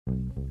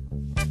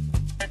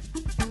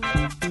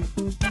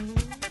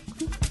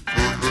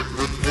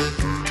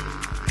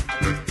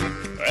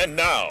And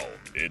now,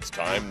 it's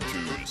time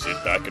to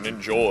sit back and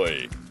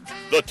enjoy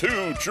the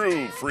Two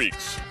True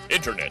Freaks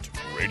Internet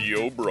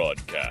Radio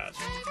Broadcast.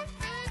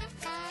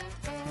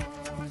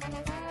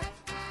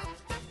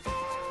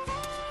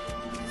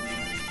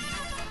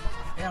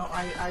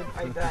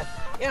 I bet.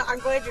 Yeah, I'm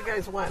glad you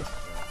guys went.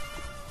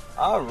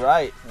 All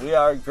right, we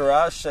are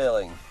garage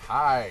sailing.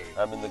 Hi.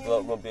 I'm in the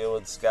Gloat Mobile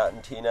with Scott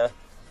and Tina,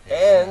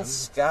 and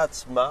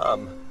Scott's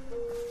mom.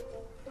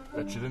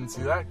 Bet you didn't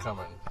see that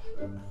coming.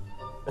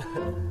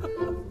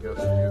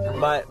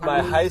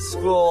 My high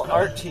school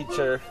art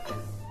teacher.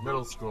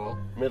 Middle school.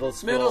 Middle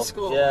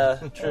school. Yeah,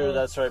 true.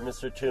 That's right.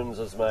 Mr. Toombs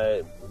was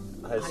my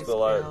high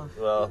school art.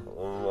 Well,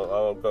 I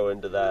won't go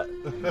into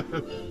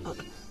that.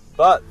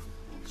 But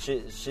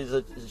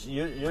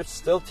you're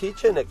still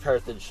teaching at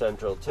Carthage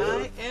Central too.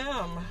 I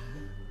am.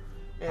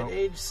 At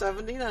age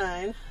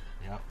 79.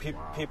 Yeah.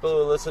 People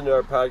who listen to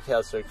our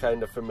podcast are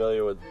kind of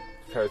familiar with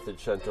Carthage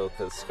Central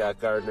because Scott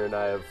Gardner and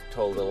I have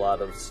told a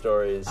lot of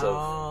stories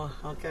of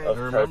okay. of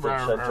I remember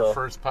Carthage our Central.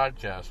 first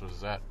podcast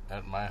was at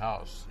my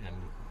house in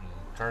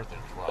Carthage.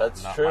 Well,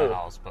 That's not true. my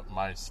house, but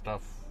my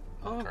stuff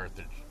in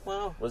Carthage.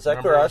 Wow. Was that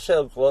Remember? garage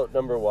sale Gloat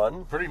number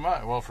 1? Pretty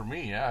much. Well, for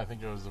me, yeah. I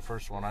think it was the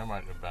first one I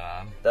might have been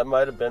on. That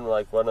might have been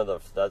like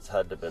that's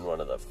had to have been one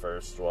of the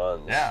first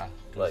ones. Yeah.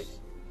 Like,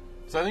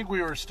 So I think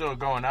we were still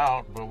going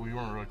out, but we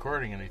weren't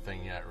recording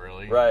anything yet,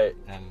 really. right.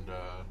 And,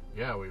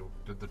 we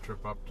did the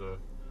trip up to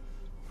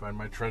find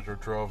my treasure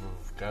trove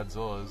of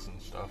Godzillas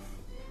and stuff.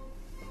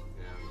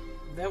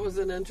 And, That was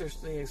an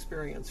interesting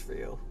experience for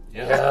you.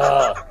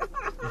 Yeah.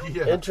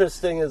 yeah.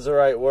 Interesting is the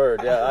right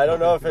word. Yeah, I don't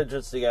know if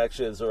interesting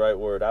actually is the right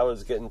word. I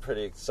was getting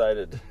pretty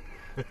excited.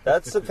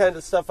 That's the kind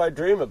of stuff I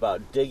dream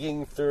about,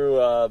 digging through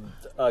a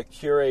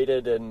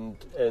curated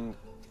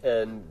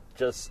and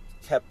just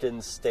kept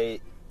in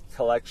state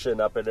collection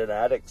up in an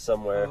attic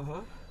somewhere.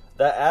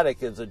 That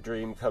attic is a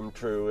dream come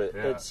true.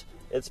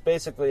 It's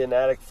basically an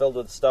attic filled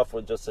with stuff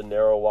with just a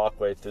narrow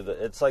walkway through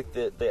it's like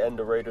the end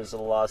of Raiders of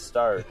the Lost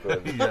Ark.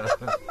 With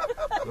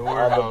The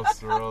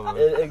warehouse.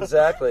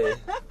 exactly.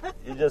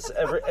 You just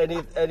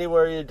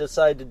anywhere you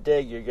decide to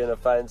dig, you're gonna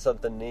find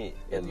something neat.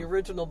 In the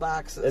original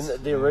boxes.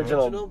 In the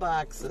original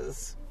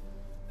boxes.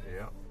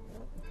 Yeah.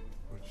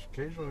 Which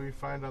occasionally we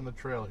find on the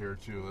trail here,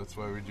 too. That's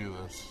why we do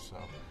this. So,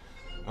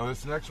 now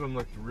this next one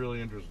looked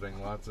really interesting.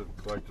 Lots of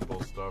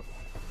collectible stuff.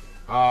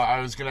 I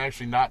was going to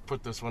actually not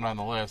put this one on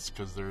the list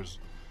because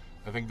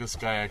I think this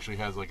guy actually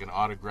has like an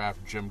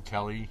autographed Jim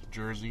Kelly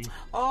jersey.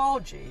 Oh,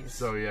 jeez.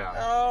 So, yeah.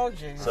 Oh,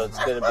 jeez. So it's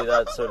going to be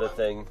that sort of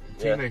thing.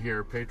 Tina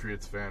here,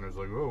 Patriots fan, is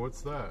like, oh,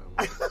 what's that?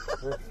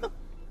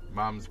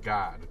 Mom's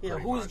God. Yeah,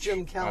 who's much.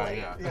 Jim Kelly?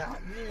 Yeah.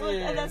 Well,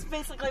 and that's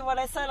basically what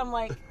I said. I'm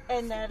like,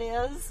 and that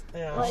is?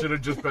 Yeah. It Like, should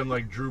have just been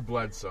like Drew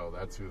Bledsoe.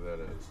 That's who that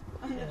is.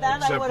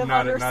 that I Except would have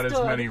not understood.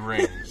 as many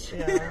rings.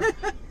 Yeah.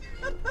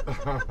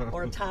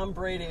 Or Tom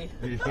Brady.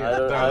 Yeah, I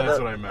that's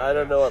what I meant. I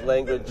don't know what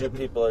language you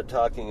people are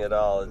talking at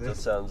all. It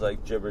just sounds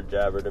like jibber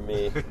jabber to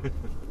me.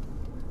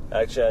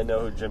 Actually, I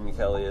know who Jim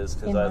Kelly is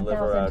because I live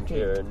around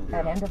here. And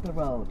At end of the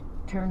road,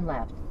 turn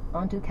left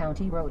onto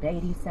County Road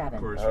 87.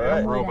 Of course, All we have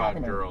right. Robot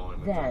Avenue. Girl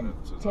in Then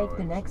attendance, as take always.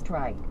 the next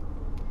right.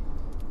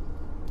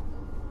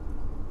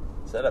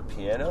 is that a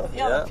piano?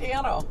 Yeah, the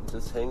piano.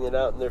 Just hanging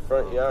out in their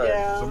front yard.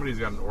 Yeah. Somebody's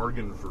got an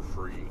organ for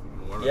free.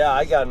 Yeah,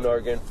 I got an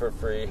organ for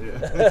free.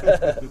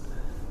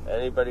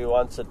 Anybody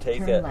wants to take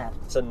Turn it? left.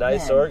 It's a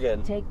nice Then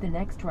organ. Take the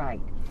next right.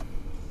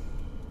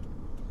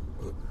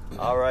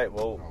 All right,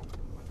 well,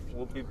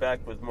 we'll be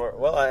back with more.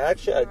 Well, I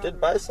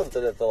did buy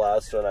something at the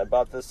last one. I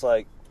bought this,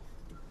 like,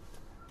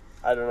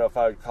 I don't know if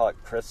I would call it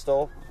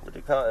crystal. What do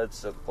you call it?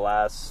 It's a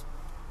glass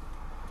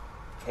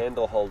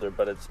candle holder,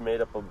 but it's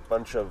made up of a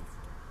bunch of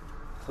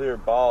clear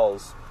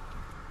balls.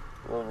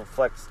 It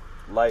reflects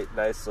light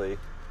nicely.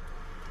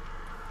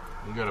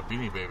 You got a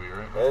Beanie Baby,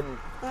 right? And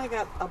I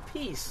got a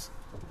piece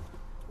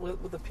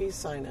with a peace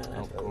sign on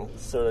it. Oh, cool.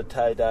 sort of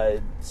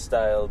tie-dyed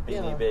style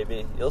Beanie Yeah.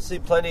 Baby. You'll see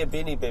plenty of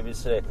Beanie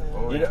Babies today.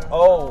 Oh, You yeah.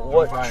 know,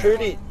 what Fine.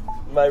 Trudy,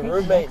 my Take the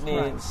roommate, next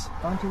right needs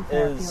onto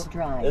is Fairfield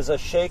Drive. a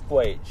shake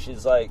weight.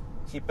 She's like,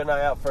 keep an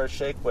eye out for a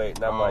shake weight.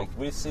 And I'm Oh. like,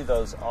 we see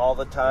those all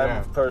the time.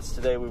 Yeah. Of course,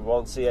 today we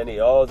won't see any.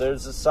 Oh,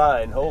 there's a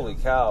sign. Holy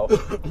cow.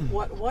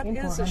 What In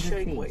is a 400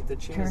 shake feet, weight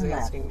that she turn was left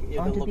asking you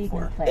to onto look Beacon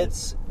for?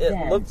 Place. It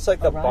Then looks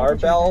like a arrive at your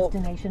barbell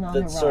destination on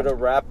the that's sort right.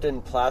 of wrapped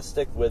in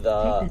plastic with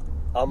a Take the-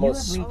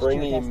 almost you have reached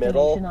springy your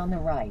middle. destination on the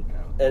right.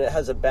 And it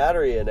has a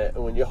battery in it,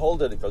 and when you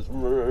hold it, it goes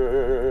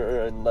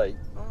and like,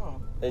 Oh.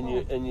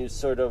 and you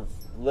sort of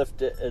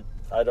lift it.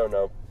 I don't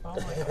know. Oh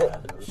my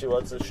God. She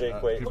wants a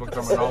shake weight, People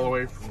coming all the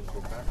way from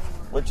Quebec.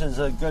 which is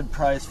a good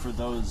price for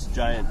those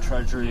giant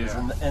treasuries,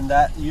 Yeah. and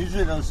that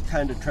usually those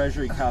kind of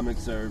treasury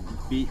comics are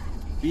beat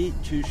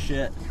to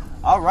shit.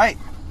 All right.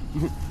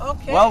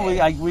 Okay. Well,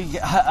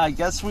 I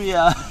guess we.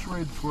 It's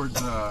right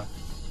towards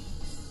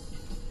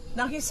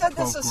Now he said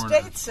this 12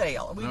 estate corners.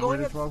 sale. Are we that way going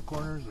to to? 12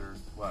 corners or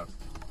left?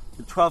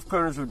 The 12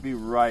 corners would be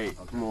right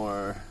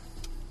more.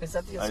 Is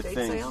that the I estate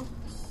think. sale?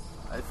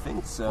 I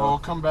think so. Well, we'll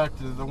come back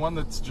to the one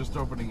that's just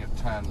opening at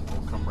 10.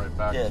 We'll come right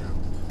back Yeah.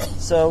 to.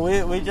 So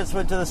we just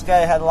went to this guy,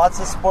 had lots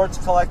of sports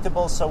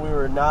collectibles, so we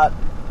were not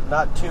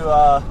too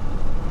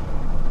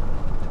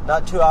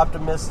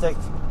optimistic,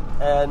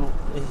 and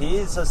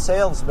he's a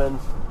salesman.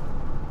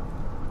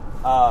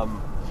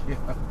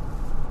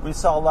 We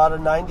saw a lot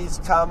of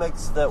 90s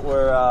comics that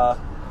were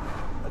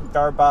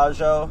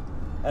garbaggio,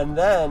 and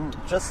then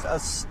just a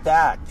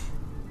stack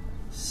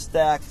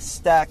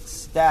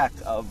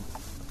of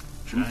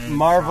Giant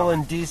Marvel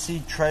comic. and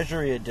DC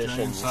Treasury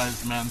editions.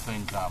 Giant-sized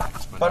Man-Thing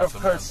comics. But not of the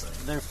course,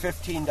 Man-Thing. they're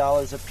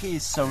 $15 a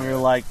piece, so we were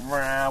like,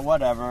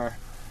 whatever.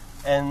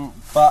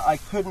 But I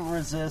couldn't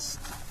resist.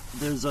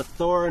 There's a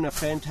Thor and a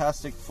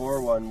Fantastic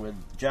Four one with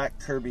Jack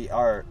Kirby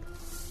art,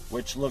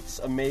 which looks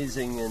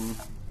amazing in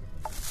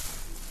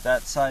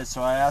that size.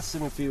 So I asked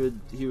him if he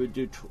would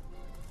do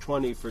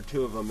 20 for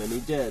two of them, and he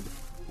did,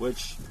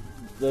 which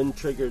then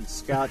triggered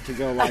Scott to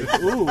go like,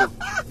 ooh,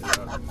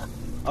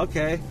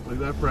 okay. Like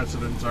that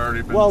precedent's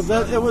already been Well,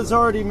 set. it was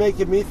already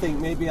making me think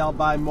maybe I'll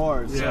buy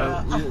more.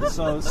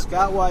 So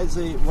Scott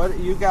Wisely, what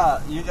you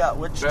got? You got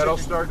which?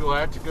 Battlestar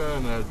Galactica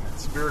and the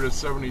Spirit of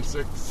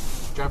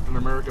 76 Captain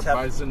America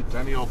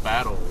Bicentennial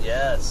Battle.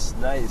 Yes,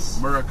 nice.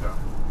 America.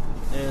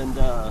 And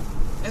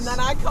And then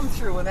I come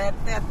through, and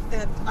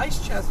that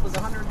ice chest was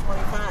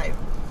 $125.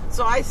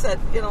 So I said,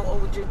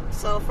 would you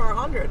sell for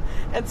 $100?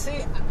 And see,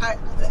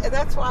 and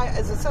that's why,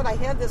 as I said, I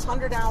had this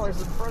 $100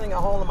 and burning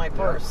a hole in my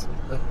purse.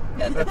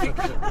 And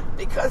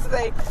because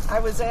I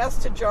was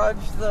asked to judge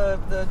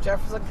the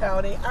Jefferson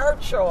County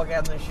Art Show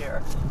again this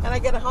year, and I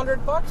get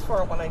 $100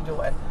 for it when I do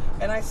it.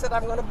 And I said,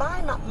 I'm going to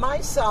buy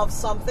myself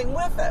something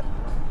with it.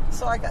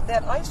 So I got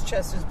that ice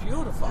chest is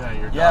beautiful. Yeah,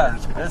 your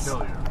daughter's gonna kill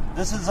you.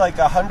 this is like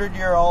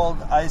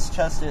 100-year-old ice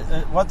chest.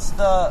 What's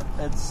the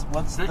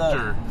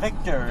Victor.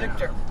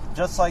 Victor.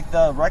 Just like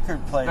the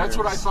record players. That's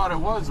what I thought it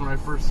was when I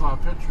first saw a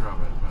picture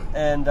of it. But.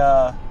 And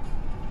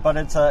but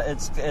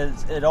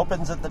it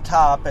opens at the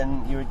top,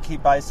 and you would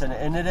keep ice in it,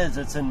 and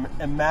it's in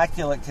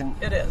immaculate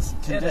condition. It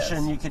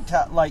is. You could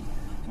tell, like,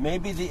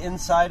 maybe the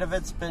inside of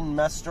it's been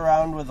messed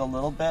around with a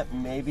little bit,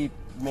 maybe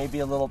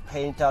a little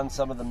paint on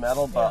some of the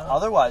metal, but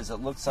otherwise it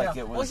looks like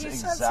it was he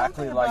said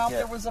exactly something like about it.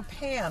 There was a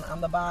pan on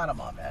the bottom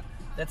of it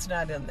that's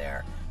not in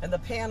there, and the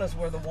pan is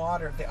where the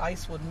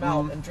ice would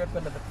melt and drip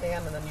into the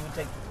pan, and then you would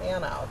take the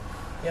pan out,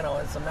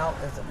 as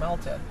it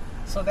melted.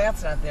 So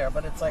that's not there,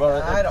 but it's like,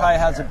 Well, I it don't probably care.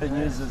 hasn't been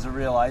used as a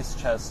real ice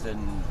chest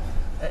in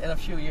in a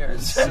few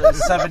years.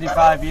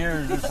 75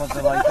 years or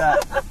something like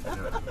that.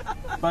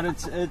 But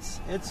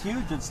it's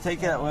huge. It's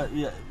taken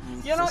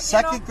a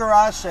second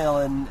garage sale,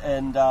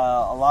 and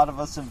a lot of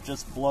us have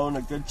just blown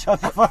a good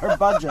chunk of our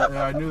budget.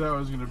 Yeah, I knew that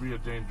was going to be a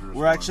dangerous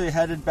We're one. actually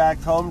headed back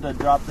home to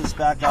drop this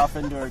back off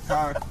into our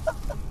car.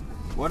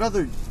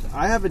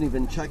 I haven't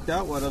even checked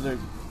out what other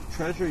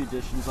Treasury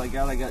editions I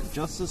got. I got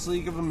Justice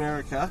League of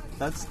America.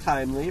 That's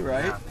timely,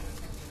 right? Yeah.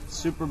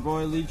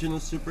 Superboy Legion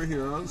of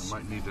Superheroes.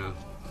 Might need to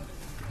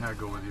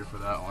haggle with you for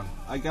that one.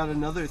 I got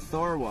another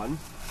Thor one.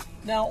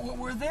 Now,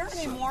 were there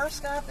any more,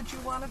 Scott, that you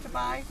wanted to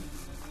buy?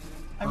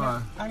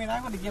 I mean,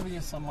 I would have given you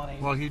some money.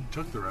 Well, he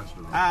took the rest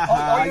of them. you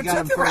I got took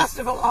them the for- rest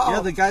of them. Oh. Yeah,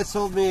 the guy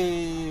sold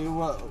me.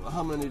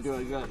 How many do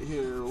I got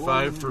here?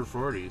 5 for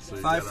 40. So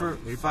you Five got for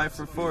 $8 5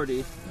 for a piece.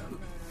 40.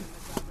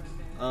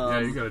 Yeah,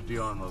 you got a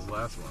deal on those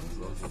last ones.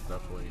 Those will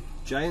definitely.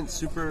 Giant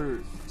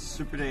Super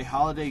Day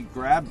Holiday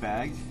Grab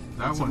Bag.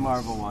 That's a one's-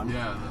 Marvel one.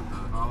 Yeah, the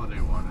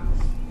holiday one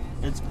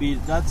is. It's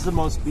beat. That's the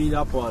most beat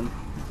up one.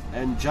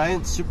 And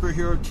Giant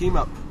Superhero Team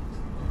Up.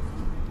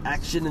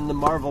 Action in the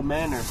Marvel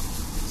manner.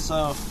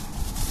 So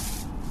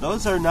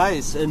those are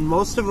nice, and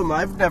most of them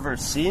I've never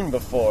seen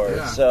before.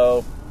 Yeah.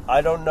 So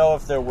I don't know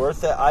if they're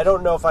worth it. I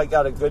don't know if I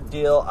got a good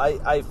deal.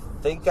 I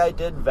think I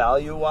did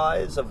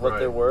value-wise of what Right.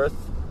 they're worth.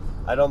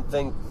 I don't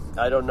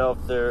know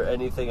if they're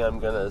anything I'm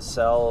gonna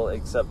sell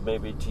except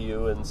maybe to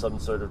you in some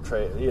sort of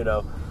trade.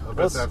 I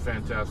bet that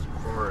Fantastic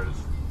Four is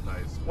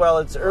nice. Well,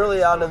 it's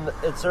early on in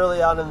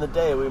the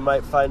day. We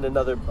might find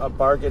a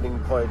bargaining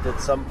point at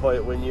some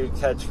point when you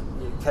catch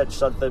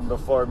something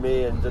before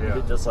me, and then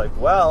be just like,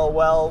 well.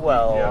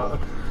 Yeah.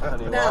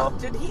 Honey, Now, well.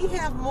 did he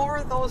have more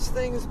of those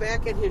things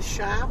back at his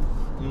shop?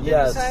 Did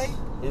Yes, he say?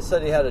 he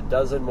said he had a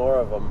dozen more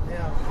of them,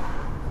 Yeah.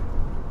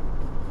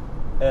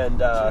 and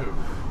Dude,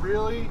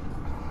 really?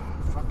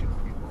 Fucking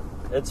people.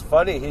 it's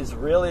funny. He's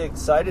really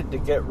excited to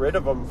get rid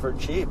of them for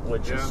cheap,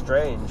 which is Yeah.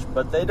 strange.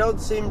 But they don't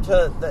seem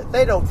to.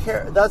 They don't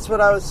care. That's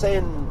what I was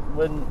saying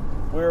when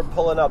we were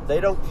pulling up. They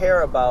don't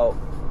care about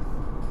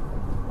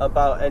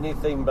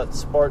anything but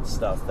sports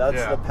stuff. That's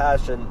Yeah. the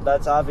passion.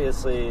 That's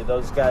obviously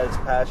those guys'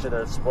 passion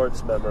are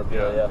sports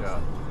memorabilia.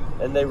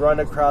 Yeah. And they run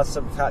across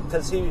some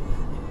because he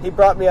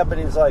brought me up and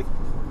he's like,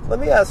 let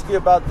me ask you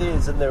about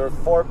these. And there were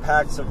 4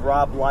 packs of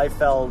Rob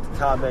Liefeld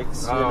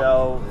comics,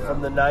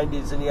 from the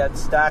 90s, and he had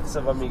stacks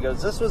of them. He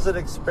goes, this was an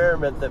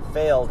experiment that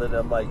failed. And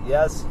I'm like,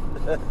 yes,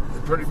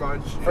 Pretty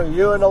much. for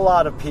you and a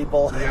lot of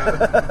people.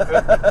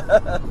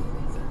 Yeah.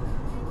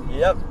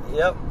 Yep.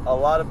 A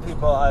lot of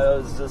people, I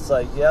was just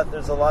like,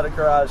 there's a lot of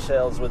garage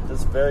sales with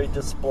this very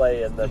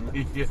display in them.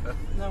 Yeah.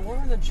 No, we're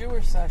in the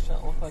Jewish section.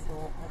 It looked like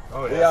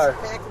Oh, yeah. We are.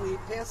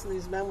 passing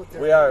these men with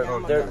their We are.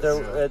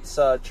 yarmulkes.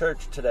 It's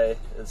church today.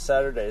 It's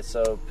Saturday,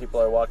 so people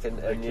are walking.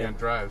 They and can't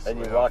drive, so and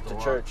you they walk have to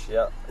to church.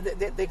 Yeah.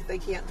 They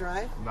can't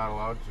drive? Not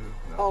allowed to.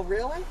 No. Oh,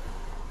 really?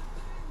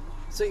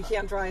 So you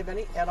can't drive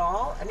at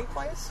all, any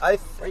place? Or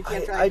you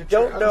can't drive I to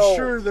don't church? know. I'm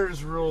sure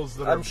there's rules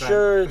that are I'm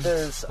sure bent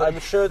there's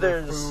for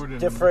there's food and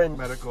different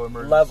medical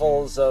emergencies.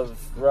 levels of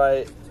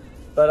right,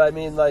 but I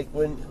mean, like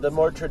when the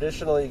more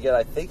traditional you get,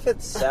 I think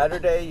it's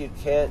Saturday. You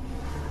can't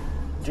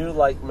do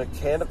like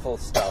mechanical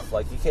stuff,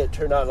 like you can't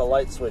turn on a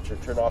light switch or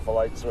turn off a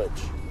light switch.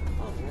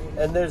 Oh,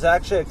 really? And there's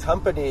actually a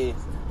company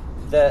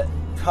that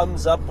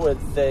comes up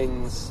with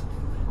things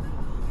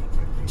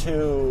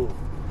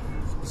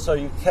so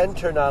you can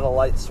turn on a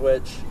light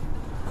switch,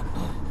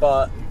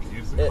 but You can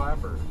use the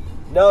clapper.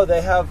 no,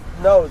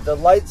 the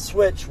light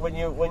switch, when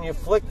you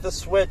flick the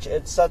switch,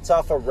 it sets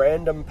off a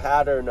random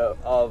pattern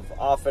of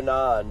off and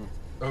on.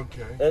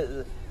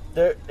 Okay.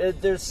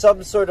 There's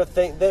some sort of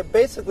thing. They're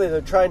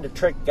trying to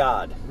trick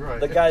God. Right.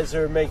 The guys who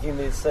are making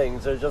these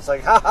things are just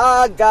like, ha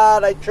ha,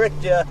 God, I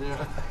tricked you.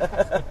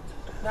 Yeah.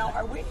 Now,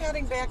 are we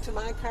heading back to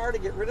my car to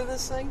get rid of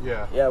this thing?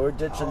 Yeah. Yeah, we're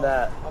ditching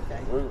that. Okay.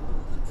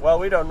 Well,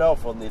 we don't know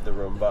if we'll need the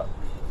room, but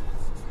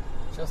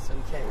Just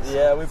in case.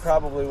 yeah, we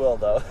probably will,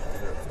 though.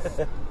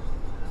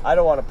 I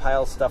don't want to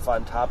pile stuff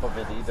on top of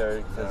it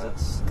either,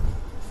 because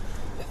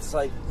it's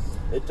like,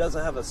 it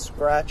doesn't have a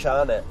scratch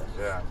on it.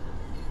 Yeah.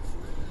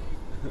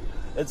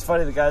 It's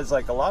funny, the guy's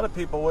like, a lot of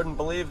people wouldn't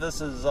believe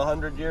this is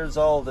 100 years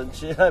old, and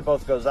she and I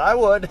both goes, I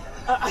would.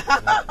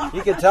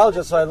 You can tell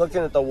just by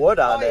looking at the wood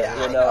on it,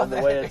 I you know, and the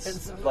way that it's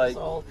is like,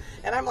 old.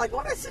 And I'm like,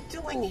 what is it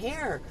doing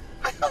here?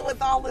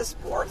 With all this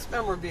sports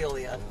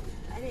memorabilia.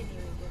 I didn't even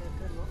get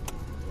a good look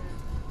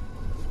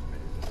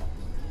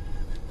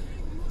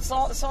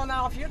at it. So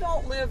now, if you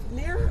don't live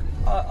near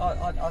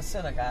a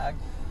synagogue,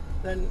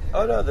 then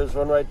oh no, there's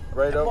one right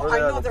over well, there.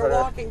 I on know the they're corner.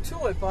 walking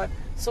to it, but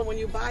so when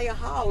you buy a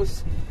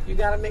house, you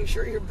got to make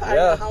sure you're buying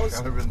Yeah. a house.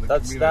 Kind of in the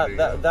That's community.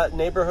 that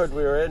neighborhood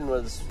we were in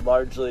was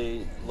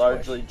largely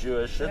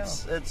Jewish.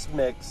 It's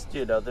mixed,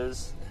 you know.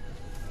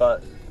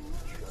 But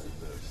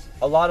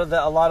a lot of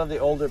the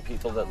older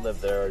people that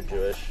live there are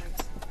Jewish,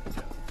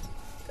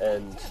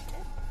 and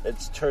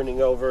it's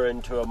turning over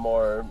into a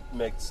more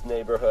mixed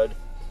neighborhood.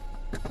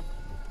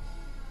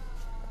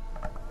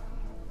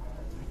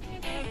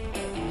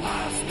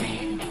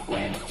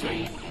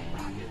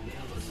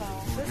 So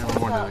this Give one's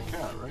one got, to the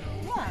cat, right?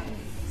 yeah.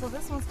 So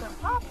this one's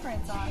got paw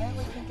prints on it.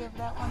 We can give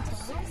that one to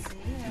Lucy,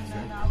 and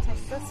then I'll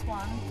take this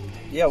one.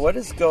 Yeah, what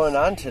is going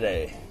on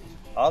today?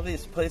 All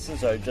these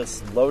places are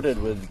just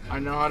loaded with I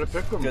know how to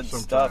pick them good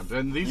sometimes. stuff.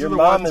 And these Your are the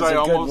mom ones is I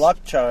a good almost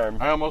luck charm.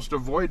 I almost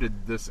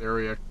avoided this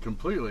area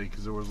completely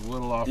because it was a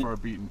little off our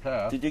beaten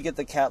path. Did you get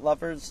the cat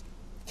watchers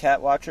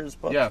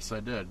book? Yes, I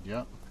did.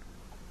 Yeah.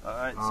 All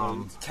right,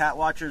 so cat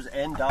watchers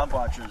and dog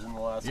watchers in the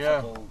last Yeah.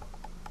 couple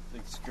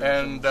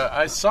excursions. And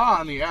I saw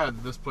on the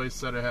ad this place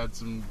said it had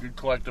some good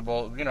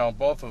collectible. You know,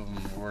 both of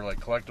them were like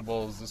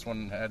collectibles. This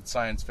one had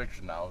science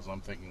fiction novels.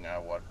 I'm thinking,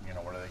 what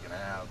are they gonna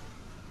have?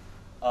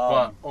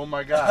 But oh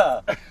my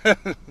god!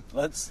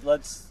 let's.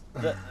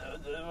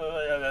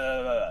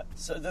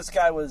 So this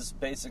guy was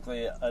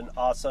basically an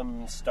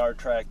awesome Star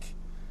Trek.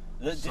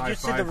 Did you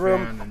see the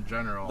room? Fan in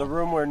general. The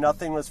room where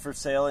nothing was for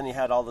sale, and he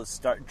had all the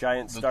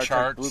giant Star Trek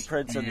charts,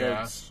 blueprints and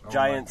yes. the Oh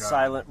giant my God.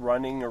 silent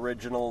running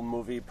original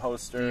movie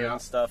poster Yeah.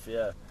 and stuff.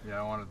 Yeah. Yeah,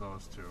 I wanted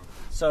those too.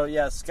 So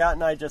yeah, Scott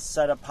and I just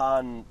set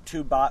upon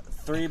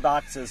 3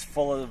 boxes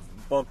full of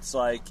books,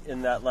 like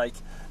in that like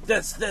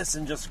this,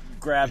 and just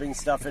grabbing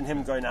stuff, and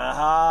him going,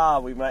 aha,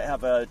 we might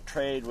have a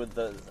trade with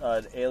the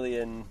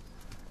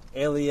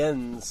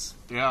aliens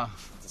Yeah,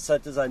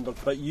 set design book.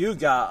 But you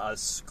got a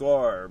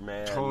score,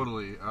 man.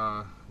 totally.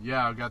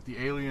 Yeah, I got the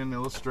Alien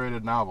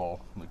illustrated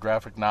novel, the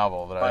graphic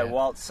novel that By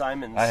Walt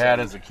Simonson. I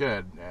had as a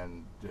kid,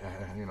 and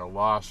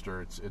lost,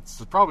 or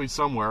it's probably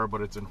somewhere,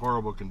 but it's in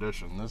horrible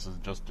condition. This is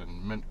just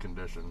in mint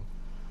condition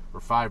for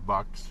 $5.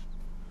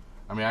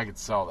 I mean, I could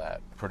sell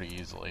that pretty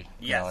easily,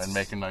 Yes. and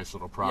make a nice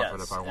little profit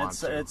if I want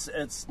to.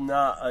 It's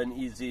not an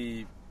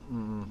easy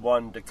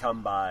one to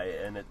come by,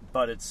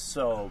 but it's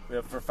so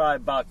for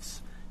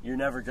 $5, you're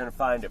never going to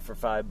find it for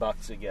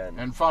 $5 again.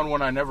 And found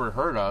one I never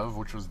heard of,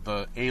 which was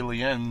the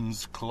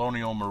Aliens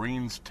Colonial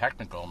Marines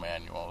Technical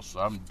Manual. So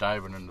I'm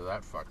diving into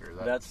that fucker.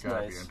 That's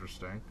gotta nice. be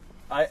interesting.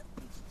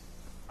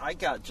 I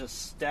got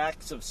just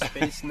stacks of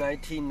Space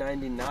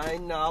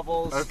 1999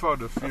 novels. I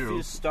found a A few.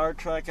 few Star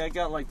Trek. I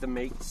got like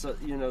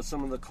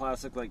some of the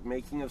classic like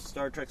making of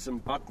Star Trek. Some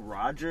Buck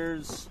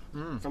Rogers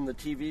from the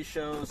TV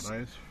shows.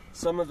 Nice.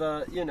 Some of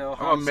the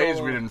I'm amazed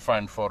Solo. we didn't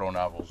find photo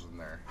novels in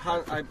there.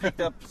 I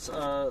picked up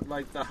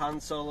like the Han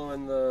Solo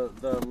and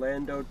the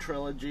Lando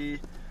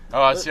trilogy.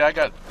 Oh, I see. I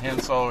got Han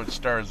Solo at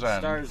Star's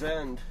End. Star's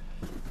End.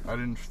 I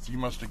didn't. You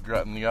must have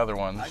gotten the other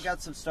ones. I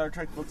got some Star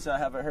Trek books I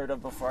haven't heard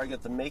of before. I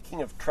got the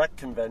Making of Trek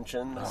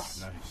Conventions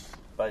Oh, nice.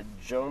 by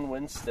Joan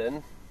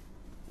Winston.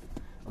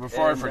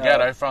 Before I And,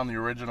 forget, I found the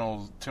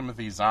original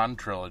Timothy Zahn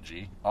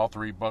trilogy, all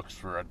 3 books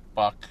for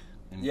 $1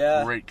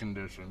 in great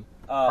condition,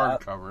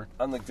 hardcover.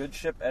 On the good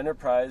ship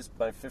Enterprise,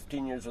 by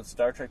 15 Years with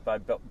Star Trek by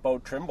Bo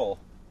Trimble.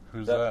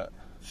 Who's that?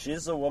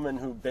 She's the woman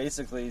who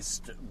basically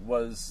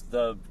was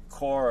the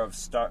core of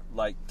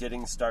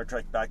getting Star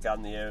Trek back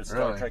on the air,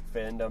 Star Trek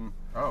fandom.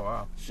 Oh,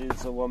 wow.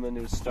 She's the woman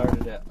who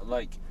started it.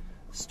 Like,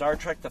 Star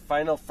Trek The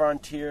Final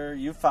Frontier,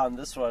 you found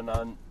this one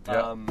on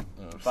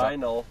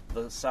vinyl,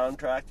 the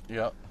soundtrack.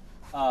 Yep.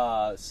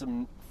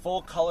 Some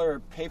full-color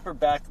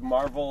paperback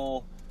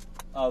Marvel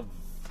of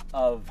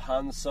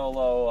Han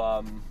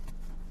Solo,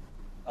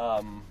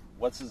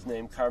 what's his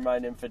name?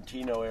 Carmine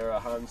Infantino era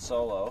Han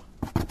Solo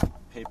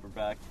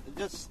paperback.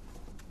 Just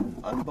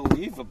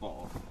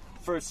unbelievable.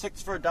 For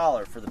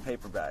 $6 for the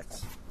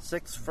paperbacks.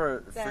 $6 for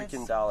a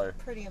freaking $1.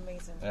 Pretty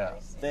amazing. Yeah.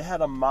 Price. They had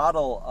a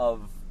model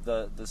of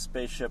the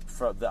spaceship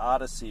from the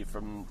Odyssey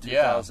from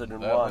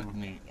 2001. Yeah, that looked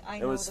neat.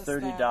 It was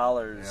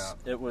 $30.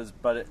 Yeah. It was,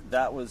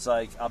 that was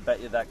like, I'll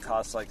bet you that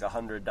cost like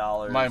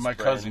 $100. My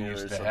cousin brand new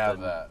used or to something. have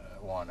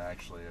that one,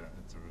 actually. It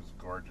was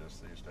gorgeous.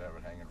 They used to have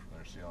it hanging from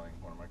their ceiling,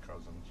 one of my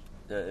cousins.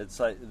 Yeah, it's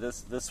like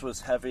this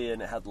was heavy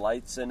and it had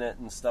lights in it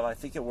and stuff. I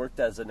think it worked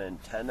as an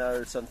antenna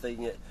or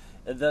something.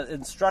 The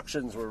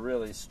instructions were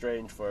really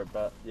strange for it,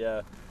 but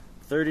yeah,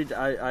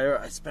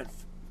 I spent.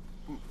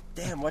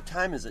 Damn, what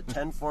time is it?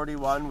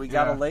 10:41. We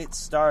got a late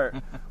start.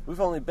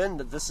 We've only been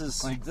to this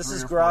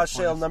is garage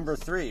sale number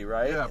 3,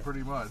 right? Yeah,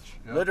 pretty much.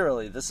 Yep.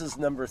 Literally, this is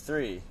number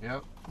 3.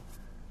 Yep.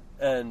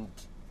 And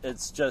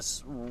it's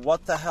just,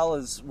 what the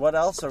hell what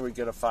else are we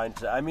going to find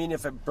today? I mean,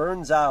 if it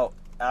burns out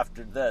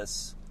after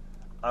this,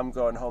 I'm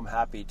going home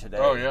happy today.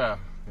 Oh, yeah.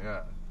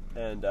 Yeah.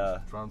 And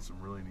found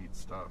some really neat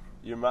stuff.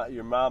 Your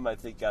mom, I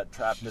think, got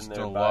trapped She's in there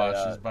still by...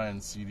 lost. She's buying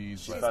CDs.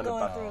 She's going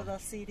through the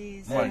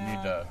CDs. Might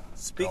need to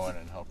go in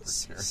and help her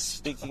here.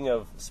 Speaking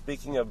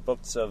of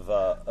books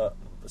of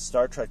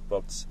Star Trek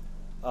books,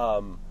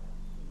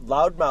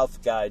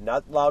 Loudmouth guy,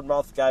 not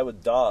Loudmouth guy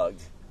with dog,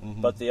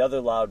 but the other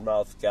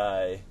Loudmouth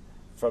guy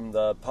from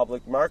the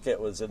public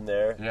market was in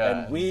there,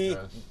 and we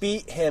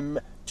beat him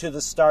to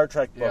the Star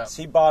Trek books.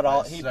 He bought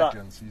all. He bought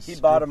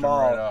them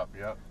all. Right up.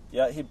 Yep.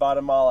 Yeah, he bought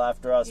them all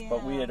after us,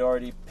 but we had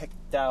already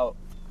picked out.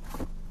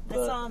 I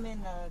saw him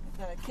in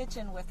the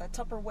kitchen with a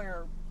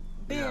Tupperware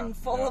bin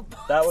full of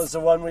books. That was the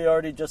one we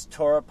already just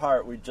tore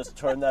apart. We just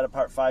torn that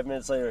apart 5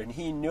 minutes later, and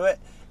he knew it,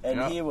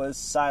 and he was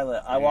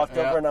silent. I walked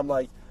over, and I'm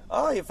like,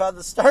 "Oh, you found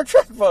the Star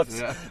Trek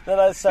books." Yeah. Then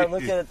I started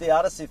looking at the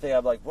Odyssey thing.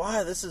 I'm like,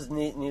 "Wow, this is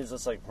neat," and he was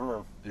just like,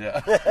 Yeah.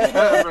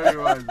 Pretty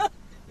much.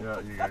 Yeah,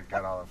 you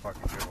got all the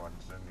fucking good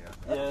ones,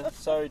 didn't you? Yeah,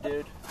 sorry,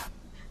 dude.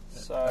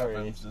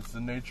 Sorry. It's just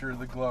the nature of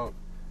the gloat.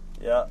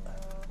 Yeah.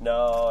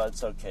 No,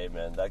 it's okay,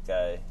 man. That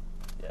guy,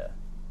 yeah.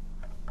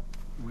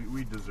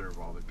 We deserve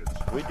all the good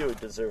stuff. We do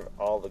deserve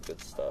all the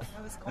good stuff.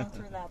 I was going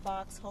through that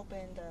box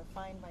hoping to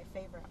find my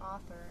favorite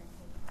author, and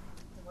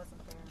he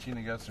wasn't there.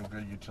 Tina got some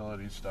good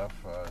utility stuff,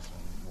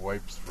 some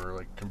wipes for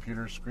like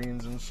computer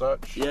screens and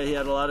such. Yeah, he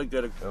had a lot of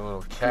good. A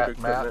little cat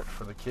mat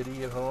for the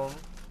kitty at home,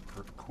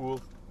 for cool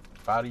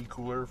body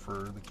cooler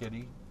for the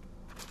kitty.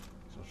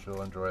 So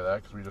she'll enjoy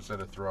that because we just had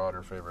to throw out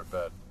her favorite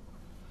bed.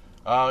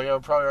 Yeah,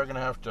 we probably are going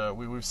to have to...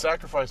 We've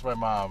sacrificed my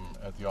mom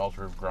at the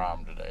altar of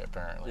Grom today,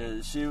 apparently.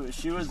 Yeah, she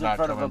was in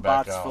front of a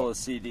box full of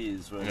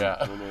CDs when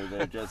we were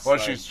there. Just well,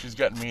 she's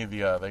getting me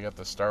they got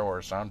the Star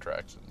Wars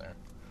soundtracks in there.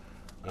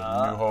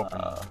 New Hope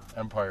and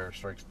Empire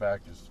Strikes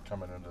Back is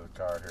coming into the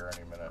car here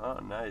any minute. Oh,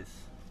 nice.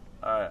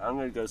 All right, I'm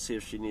going to go see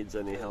if she needs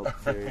any help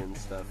carrying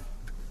stuff.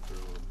 They're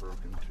a little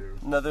broken, too.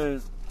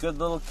 Another good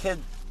little kid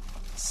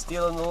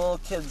stealing the little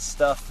kids'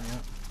 stuff. Yeah.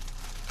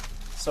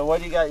 So what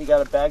do you got? You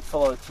got a bag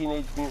full of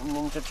Teenage Mutant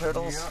Ninja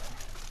Turtles? Yeah.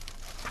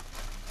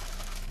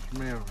 Which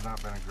may have not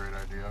been a great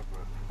idea,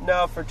 but...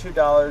 No, for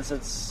 $2,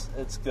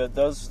 it's good.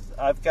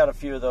 I've got a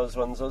few of those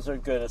ones. Those are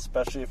good,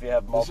 especially if you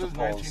have multiples.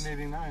 This is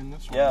 $19.89,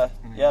 this one. Yeah,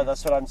 yeah,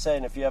 that's what I'm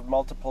saying. If you have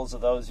multiples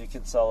of those, you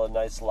can sell a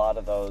nice lot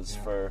of those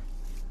for...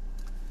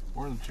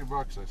 More than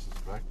 $2, I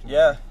suspect.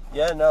 Yeah,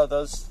 no,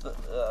 those... this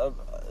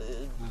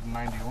is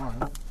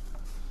 91.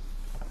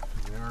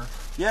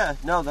 Yeah,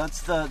 no,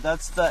 that's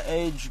the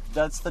age,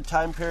 that's the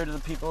time period of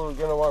the people who are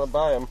going to want to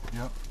buy them.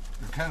 Yep.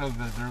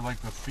 They're like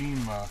the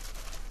theme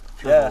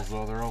turtles,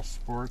 though. They're all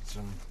sports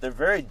and... They're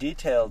very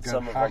detailed,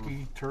 some of them.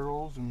 hockey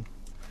turtles, and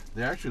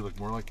they actually look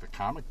more like the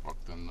comic book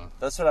than the...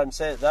 That's what I'm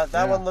saying.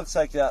 That one looks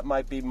like that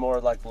might be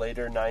more like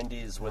later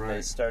 90s when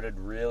they started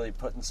really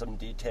putting some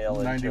detail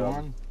into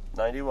 91.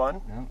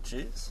 91? Yeah.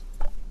 Jeez.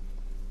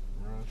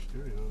 Mirage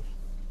Studios.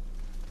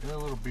 Yeah, a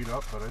little beat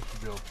up, but I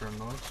should be able to turn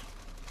those.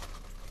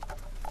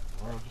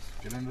 Or I'll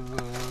just get into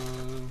the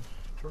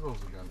turtles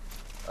again.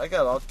 I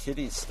got all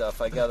kitty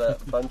stuff. I got a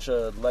bunch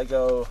of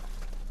Lego.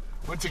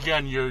 Once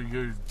again,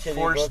 your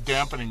force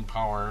dampening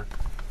power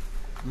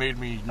made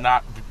me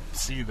not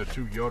see the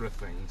two Yoda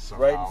things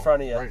somehow. Right in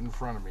front of you. Right in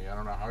front of me. I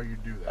don't know how you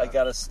do that. I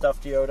got a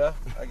stuffed Yoda.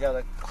 I got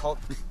a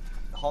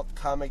Hulk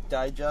comic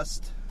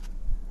digest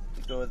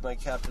to go with my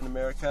Captain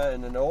America,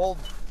 and an old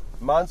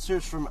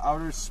Monsters from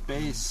Outer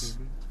Space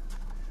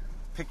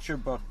picture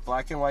book,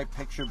 black and white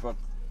picture book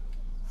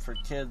for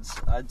kids.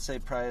 I'd say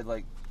probably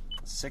like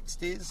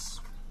 60s.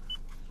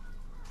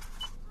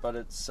 But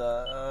it's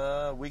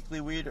Weekly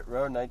Weed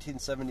Road,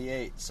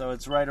 1978. So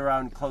it's right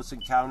around Close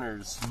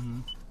Encounters. Mm-hmm.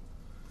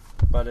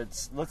 But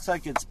it looks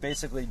like it's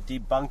basically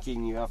debunking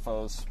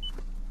UFOs.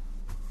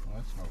 Well,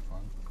 that's no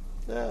fun.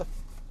 Yeah.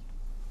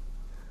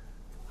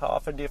 How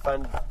often do you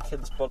find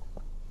kids' book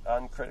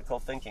on critical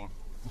thinking?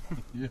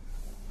 Yeah.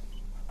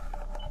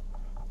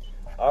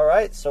 All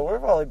right, so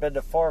we've only been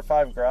to 4 or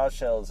 5 garage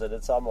sales, and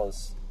it's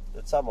almost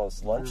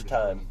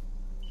lunchtime.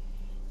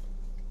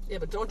 Yeah,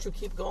 but don't you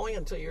keep going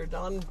until you're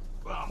done?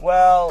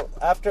 Well,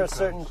 after a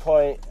certain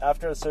point,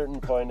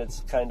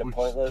 it's kind of We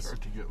pointless.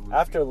 start to get loopy.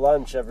 After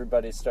lunch,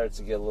 everybody starts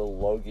to get a little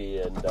logy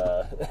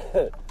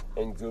and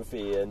and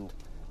goofy and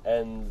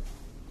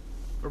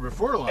Or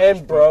before lunch.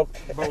 and broke.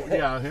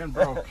 And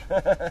broke.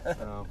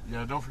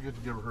 Yeah, don't forget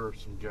to give her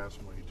some gas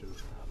money, too.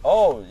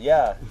 Oh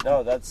yeah,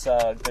 no, that's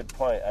a good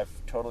point. I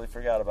totally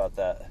forgot about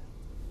that.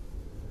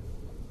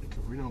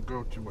 Because we don't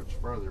go too much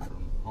farther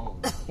from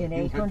home. In You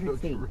might go 800 to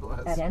feet,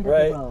 realize- at end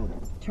Right. of the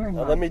road, turn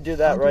Well, right. let me do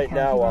that onto right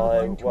now County while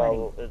Road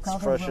 120, it's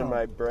Culver fresh in Road.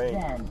 my brain.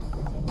 Then,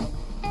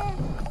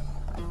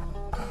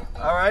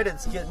 All right,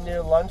 it's getting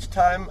near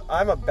lunchtime.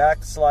 I'm a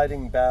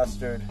backsliding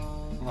bastard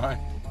Why?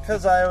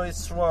 because I always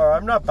swore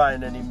I'm not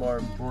buying any more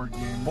Board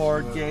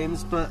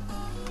games. but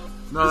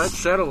No, that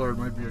Shadow Lord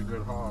might be a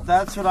good haul.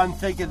 that's what I'm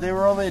thinking. They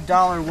were only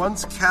 $1.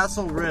 One's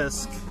Castle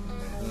Risk,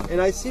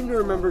 and I seem to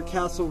remember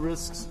Castle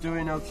Risk's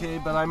doing okay,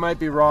 but I might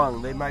be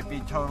wrong. They might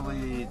be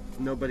totally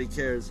nobody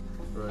cares.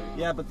 Right.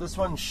 Yeah, but this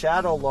one's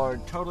Shadow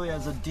Lord totally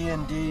has a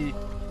D&D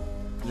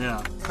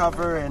Yeah.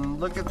 cover, and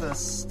look at this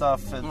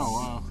stuff. It's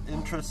wow.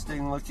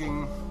 interesting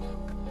looking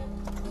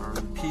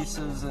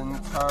pieces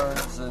and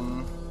cards,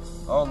 and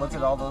oh, look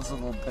at all those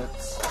little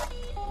bits,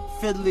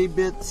 fiddly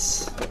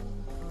bits.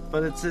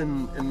 But it's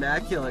in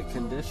immaculate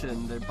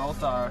condition. They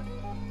both are.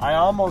 I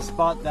almost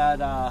bought that.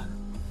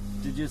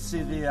 Did you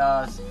see the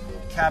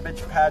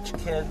Cabbage Patch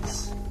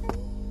Kids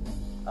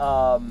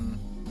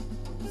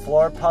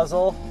floor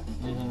puzzle?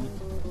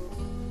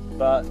 Mm-hmm.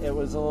 But it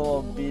was a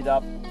little beat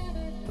up.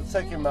 Looks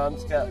like your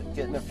mom's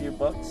getting a few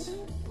books.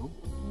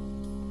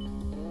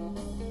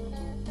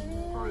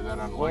 Probably that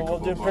unlikable Well, we'll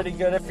do book. pretty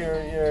good if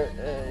you're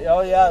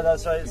oh yeah,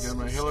 that's right. You got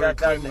my It's Hillary got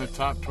that Clinton, the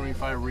top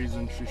 25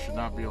 reasons she should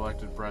not be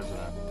elected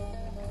president.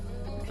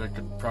 Which I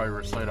could probably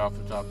recite off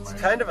the top of my head.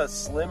 kind of a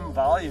slim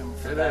volume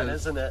for It that,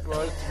 is. isn't it?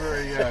 Well, it's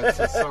very, it's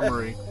a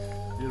summary.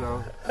 You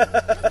know,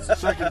 the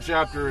second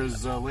chapter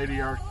is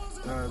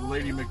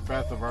Lady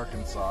Macbeth of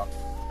Arkansas.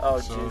 Oh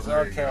So, jeez.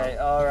 there you Okay.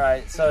 go. All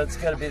right. So it's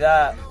gonna be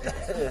that.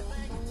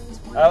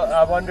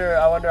 I wonder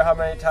how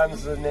many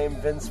times the name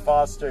Vince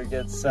Foster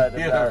gets said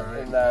in, Yeah, right.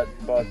 in that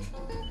book.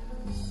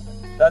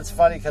 That's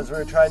funny because we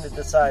were trying to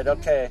decide.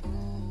 Okay,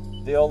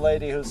 the old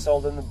lady who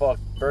sold in the book,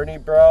 Bernie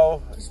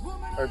Bro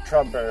or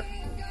Trumper.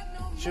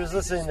 She was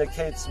listening to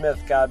Kate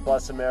Smith. God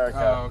bless America.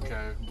 Oh,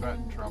 okay. Bet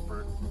and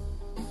Trumper.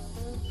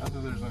 Not that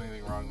there's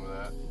anything wrong with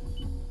that.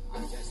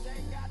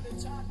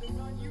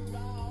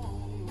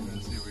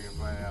 Let's see if we can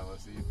find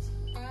Atlas Eats.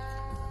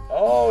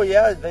 Oh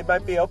yeah, they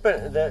might be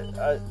open.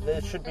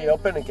 They should be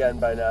open again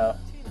by now.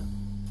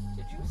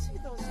 Did you see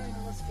those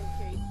Atlas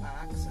Kincaid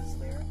boxes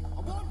there?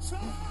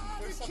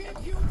 There's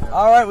something.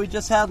 All right, we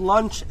just had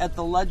lunch at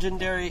the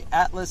legendary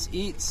Atlas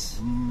Eats.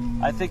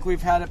 I think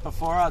we've had it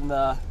before on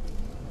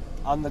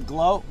the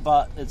Gloat,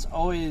 but it's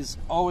always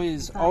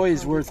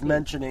worth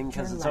mentioning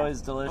because turn it's left,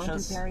 always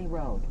delicious. Onto Perry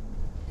Road.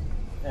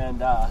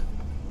 And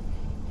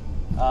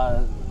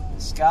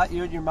Scott,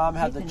 you and your mom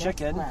had the Take next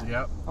chicken. left,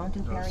 Yep. Onto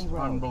It Perry was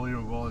Road.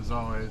 unbelievable as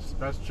always.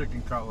 Best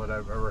chicken cutlet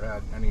I've ever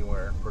had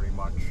anywhere, pretty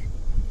much.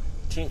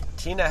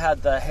 Tina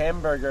had the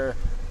hamburger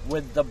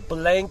with the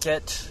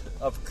blanket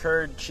of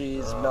curd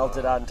cheese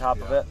melted on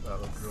top of it.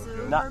 That looked real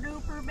good. Not- Super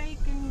duper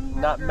bacon.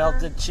 Not burger.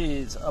 melted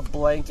cheese, a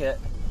blanket.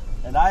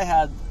 And I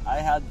had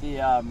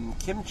the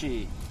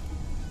kimchi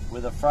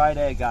with a fried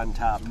egg on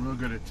top. Some real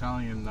good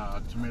Italian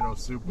tomato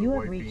soup with You have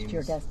white reached beans.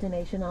 your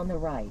destination on the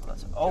right.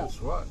 Oh,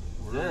 Guess what?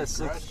 We're in this!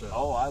 a garage Looks, sale.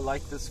 oh, I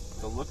like this.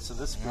 The looks of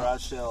this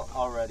garage sale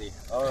already.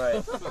 All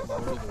right,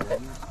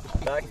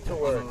 back to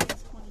work.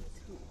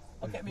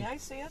 Okay, may I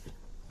see it?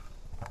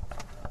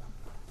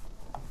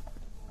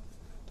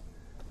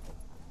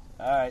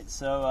 All right,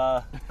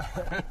 so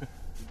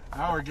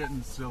Now we're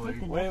getting silly.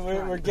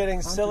 we're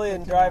getting silly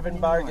and driving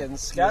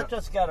bargains. Scott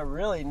just got a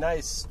really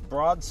nice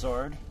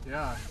broadsword.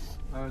 Yeah.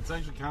 It's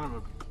actually kind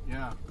of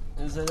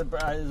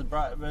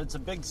It's a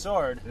big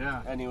sword.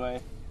 Yeah.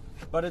 Anyway,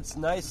 but it's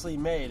nicely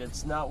made.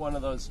 It's not one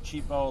of those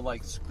cheapo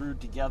like screwed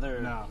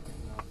together no.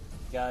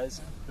 guys.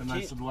 The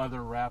nice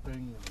leather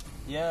wrapping.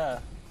 Yeah.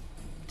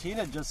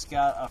 Tina just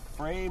got a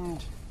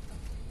framed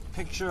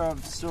picture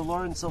of Sir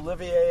Laurence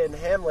Olivier in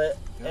Hamlet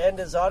and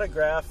his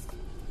autograph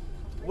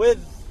with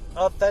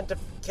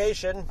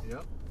authentication. Yep.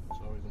 It's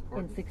always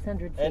In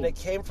 600 feet, And it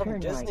came from turn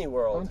Disney right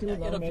World. onto You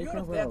know, Lone Acre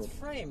beautiful. That's Road.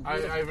 framed.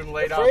 I even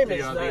laid The out frame the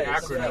is nice.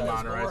 acronym Yeah,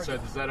 on her. I gorgeous.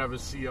 said, "Does that have a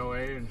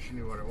COA?" And she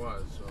knew what it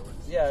was. So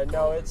Yeah,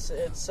 no,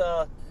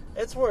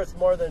 it's worth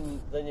more than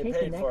you Take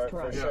paid the for next it, for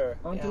right sure.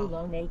 onto Yeah.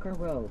 Lone Acre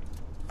Road.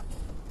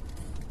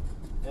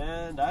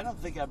 And I don't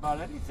think I bought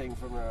anything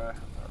from her.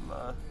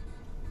 I'm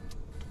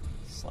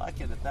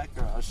slacking at that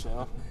garage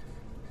sale.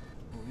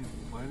 Well, you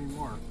can buy any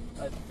more.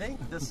 I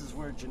think this is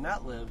where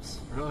Jeanette lives.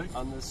 Really?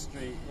 On this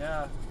street,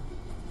 yeah.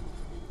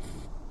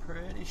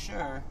 Pretty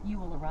sure. You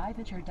will arrive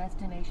at your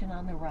destination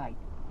on the right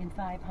in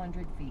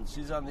 500 feet.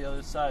 She's on the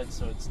other side,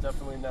 so it's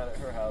definitely not at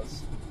her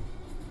house.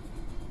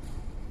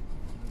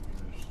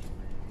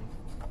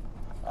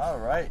 All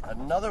right,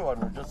 another one.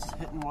 We're just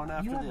hitting one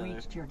after You have the other.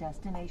 reached your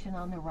destination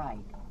on the right.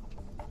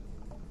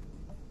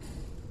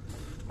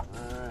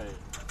 All right.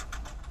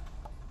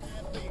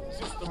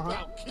 Just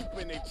about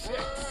keeping it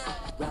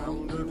checked.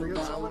 Round and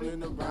around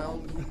and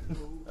around.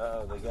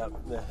 Oh, they got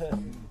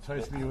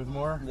Entice me with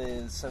more.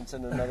 they sent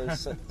in another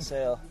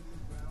sale.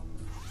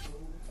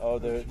 Oh,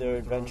 they're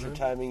adventure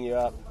timing you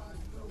up.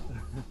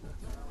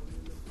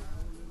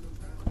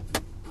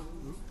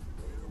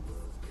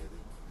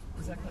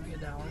 Is that going to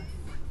be $1?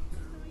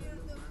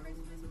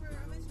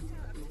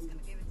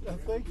 Yeah,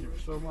 thank you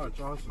so much.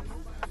 Awesome.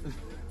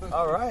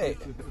 All right.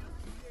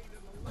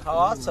 How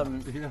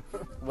awesome! Yeah.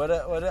 What?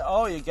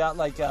 Oh, you got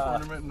like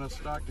Ornament and a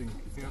stocking.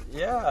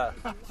 Yeah.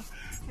 yeah.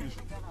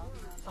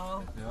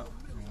 Oh, Yeah.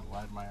 I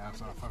lied my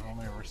ass off. I've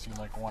only ever seen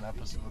like one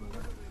episode of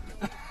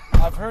it.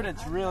 I've heard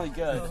it's really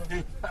good.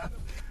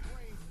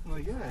 I'm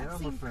like, yeah,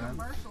 I'm a fan.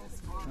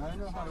 I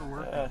know how to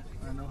work Yeah. it.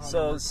 I know how to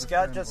So work the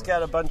Scott just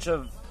got a fanboys. bunch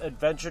of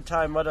Adventure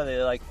Time. What are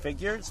they, like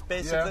figures,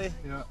 basically?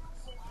 Yeah.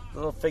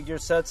 Little figure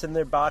sets in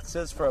their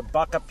boxes for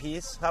 $1 a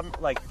piece.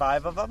 Like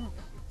 5 of them?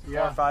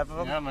 Yeah. 4 or 5 of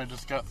them? Yeah, and I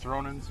just got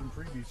thrown in some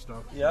freebie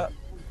stuff. Yep.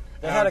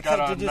 They Yeah, had I've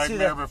got Did you see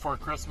Nightmare the? Before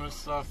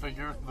Christmas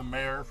figure, the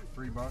mayor, for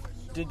 $3.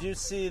 Did you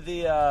see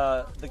the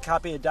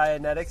copy of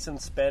Dianetics in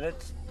Spanish?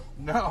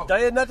 No.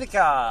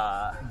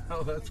 Dianetica.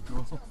 Oh, that's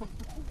cool.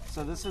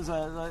 So this is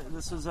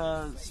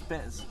a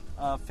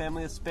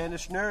family of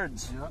Spanish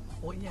nerds. Yeah.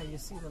 well, yeah, you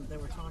see them. They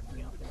were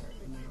talking out there,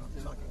 and they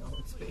were talking all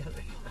in Spanish. I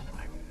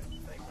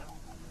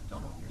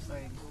don't know what you're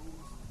saying.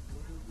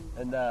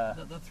 And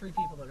The 3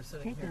 people that are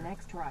sitting Take the here.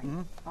 next right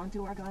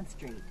onto Argonne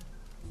Street.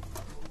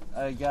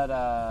 I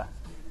got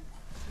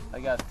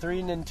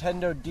 3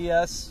 Nintendo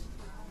DS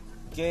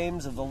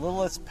games of the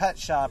Littlest Pet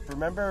Shop.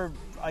 Remember,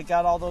 I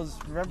got all those.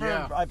 Remember,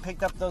 Yeah. I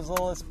picked up those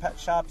Littlest Pet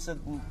Shops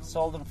and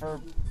sold them for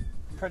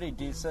pretty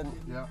decent.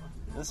 Yeah.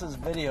 This is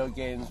video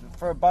games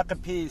for $1 a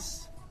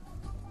piece.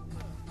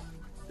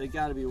 They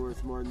got to be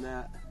worth more than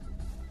that,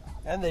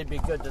 and they'd be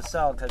good to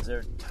sell because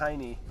they're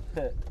tiny.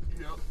 Yep.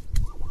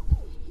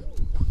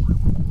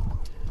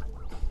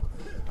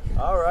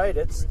 All right,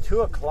 it's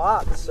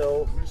 2:00,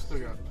 so We still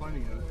got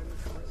plenty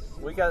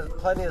of. we got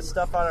plenty of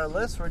stuff on our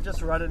list. We're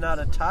just running out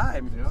of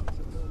time. Yep.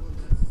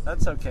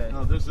 That's okay.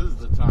 No, this is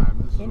the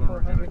time. This is In when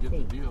we're going to 400 get the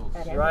feet. deals.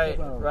 At end Right, of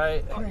the road.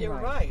 right. Oh, Turn you're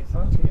right right.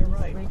 onto You're East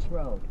right. Ridge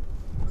Road.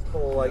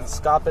 People like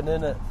stopping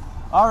in it.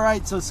 All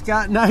right, so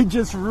Scott and I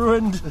just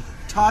ruined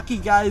Talkie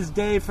Guy's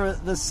day for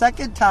the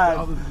second Oh,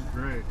 time. this is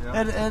great.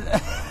 Yeah.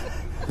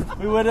 And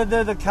we went in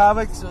there, the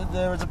comics,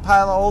 there was a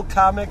pile of old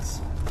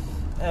comics,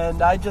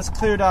 and I just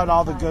cleared out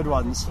all the good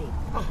ones.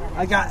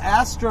 I got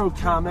Astro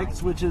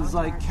Comics, which is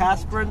like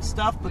Casper and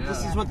stuff, but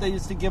this Yeah. is what they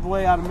used to give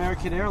away on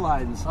American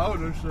Airlines. Oh,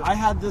 no shit. I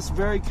had this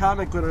very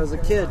comic when I was a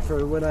kid for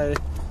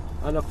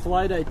on a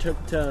flight I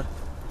took to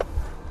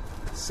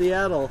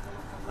Seattle.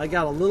 I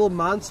got a Little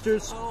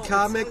Monsters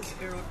comic. It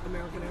says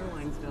American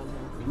Airlines down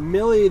there.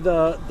 Millie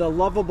the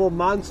lovable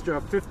monster,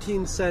 a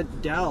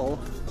 15-cent Dell.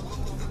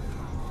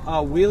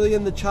 Wheelie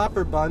and the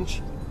Chopper Bunch,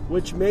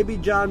 which may be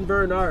John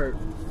Byrne art.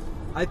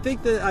 I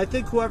think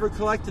whoever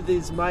collected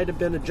these might have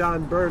been a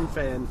John Byrne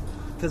fan,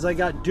 because I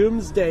got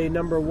Doomsday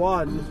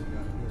 #1,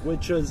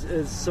 which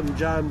is some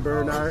John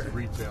Byrne art.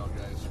 Retail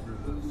guys, screw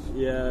this.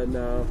 Yeah,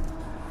 no.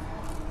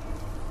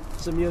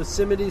 Some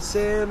Yosemite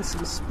Sam,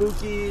 some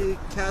spooky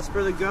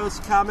Casper the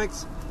Ghost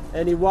comics,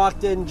 and he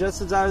walked in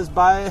just as I was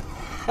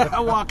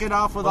walking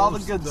off with all the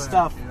good Post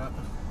stuff.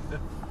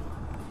 that,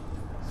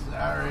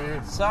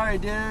 yeah. Sorry,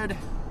 dude.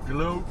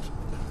 Gloat.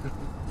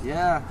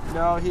 Yeah,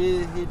 no,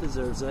 he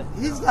deserves it.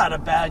 He's not a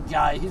bad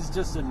guy. He's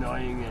just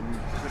annoying and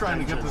Trying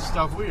to get the pretentious.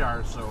 stuff we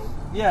are, so.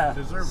 Yeah.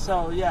 deserve it.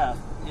 So yeah,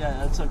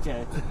 that's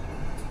okay.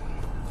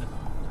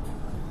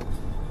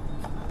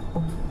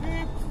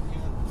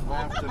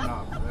 Laughed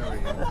enough. There we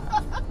go.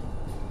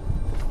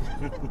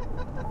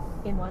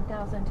 In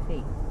 1,000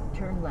 feet,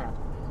 turn left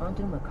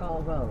onto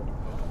McCall Road.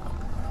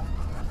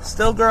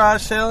 Still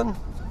garage sailing.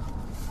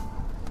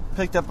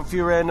 Picked up a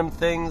few random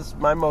things.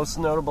 My most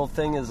notable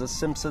thing is a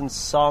Simpsons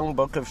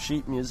songbook of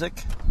sheet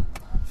music.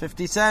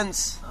 50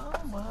 cents. Oh,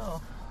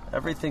 wow.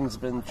 Everything's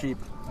been cheap.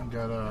 I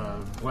got a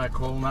black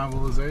hole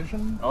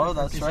novelization. Oh,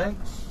 that's 50 right.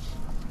 cents.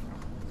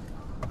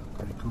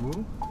 Pretty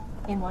cool.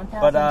 In 1,000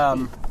 But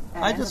feet,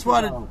 at I end just of the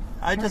wanted road,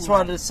 I turn just right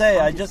wanted to say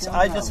I onto just Stone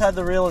I just Road. had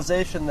the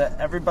realization that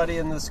everybody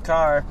in this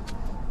car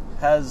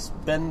has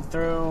been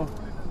through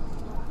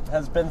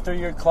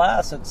your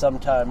class at some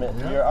time,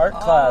 your art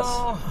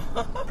class.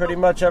 Pretty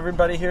much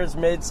everybody here has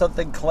made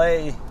something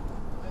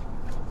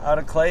out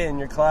of clay in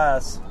your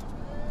class.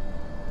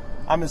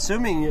 I'm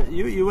assuming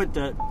you went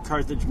to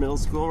Carthage Middle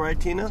School, right,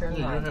 Tina? Yeah,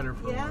 you had her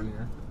for 1 Yeah.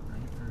 year,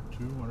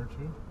 right? Or 1 or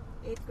 2.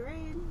 8th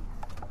grade.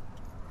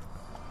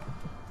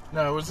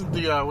 No,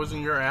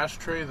 wasn't your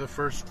ashtray the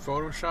first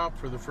Photoshop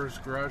for the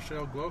first garage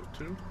sale Gloat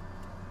too?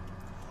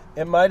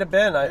 It might have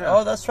been. Yeah.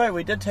 Oh, that's right.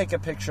 We did take a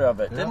picture of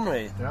it, didn't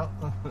we? Yeah.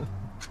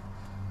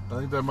 I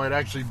think that might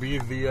actually be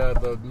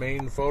the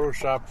main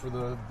Photoshop for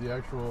the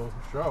actual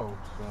show.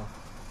 So.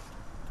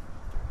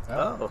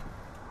 Yeah. Oh.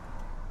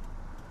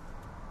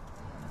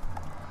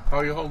 How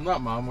are you holding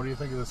up, Mom? What do you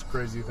think of this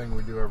crazy thing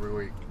we do every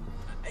week?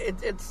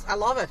 I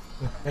love it.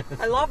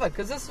 I love it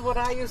because this is what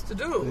I used to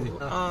do.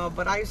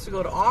 But I used to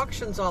go to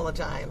auctions all the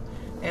time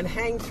and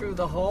hang through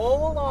the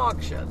whole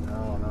auction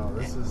No,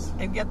 this is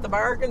and get the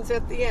bargains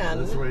at the end.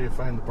 this is where you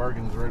find the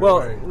bargains right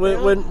Well, away.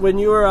 when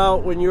you were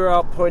out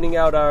pointing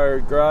out our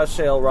garage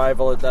sale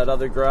rival at that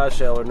other garage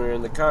sale when we were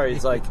in the car,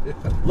 he's like,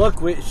 "Look,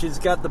 she's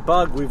got the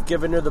bug. We've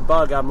given her the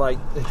bug." I'm like,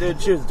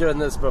 "Dude, she was doing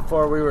this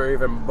before we were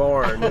even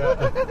born."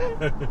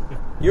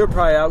 You were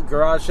probably out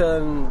garage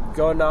and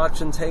going to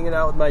auctions, hanging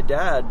out with my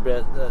dad,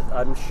 but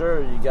I'm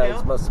sure you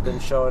guys must have been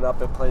showing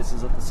up at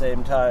places at the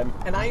same time.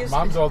 And I used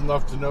Mom's old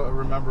enough to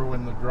remember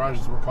when the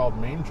garages were called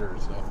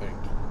mangers, I think.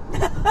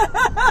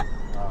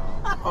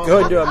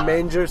 Going to a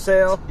manger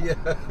sale? Yeah.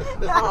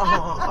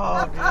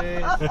 Oh,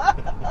 geez.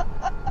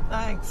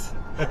 Thanks.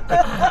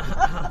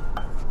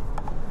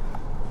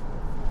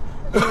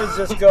 He was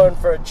just going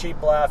for a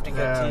cheap laugh to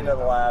get Tina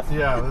to laugh.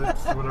 Yeah,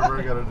 that's whatever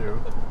I gotta do.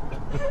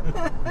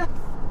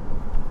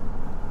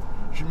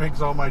 She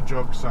makes all my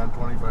jokes sound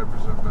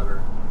 25%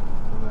 better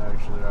than they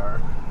actually are.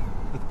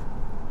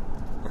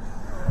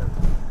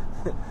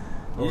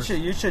 You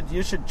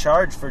should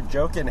charge for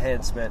joke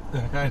enhancement.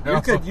 I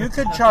know. You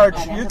could charge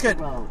you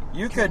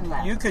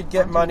could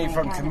get money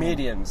from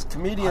comedians.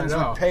 Comedians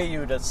I know. would pay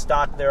you to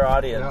stock their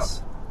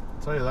audience.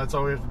 I'll tell you, that's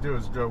all we have to do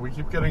is go. We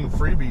keep getting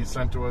freebies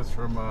sent to us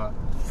from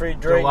Free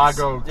drinks.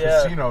 Delago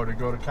Casino to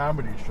go to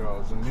comedy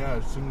shows, and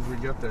as soon as we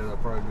get there, they'll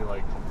probably be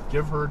like,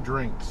 "Give her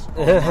drinks."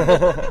 And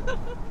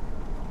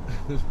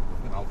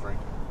I'll drink.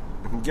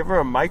 Give her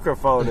a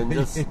microphone and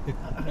just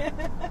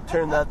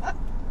turn that.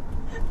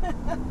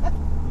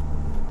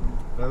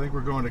 I think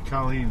we're going to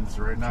Colleen's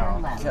right Turn now.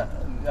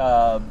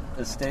 left.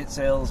 Estate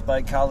sales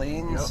by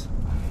Colleen's.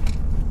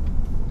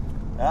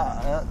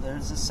 Yep.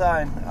 There's a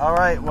sign. All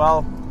right,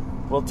 well,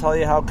 we'll tell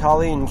you how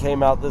Colleen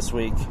came out this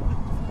week.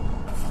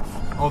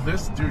 Oh,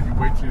 this dude! You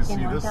wait till you see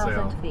In this 1,000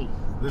 sale. feet.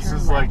 This Turn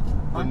is like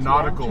left. the Onto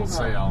nautical Elgin Road.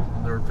 sale.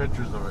 There are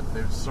pictures of it.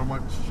 There's so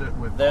much shit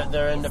with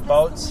They're into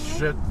boats. boats,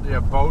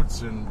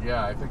 and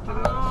I think it is.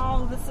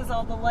 Oh, this is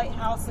all the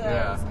lighthouses.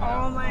 Yeah.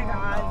 Oh my Oh,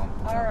 God.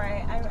 no. All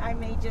right. I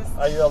may just.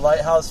 Are you a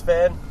lighthouse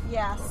fan?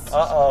 Yes.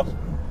 Or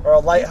a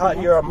lighthouse?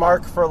 You're a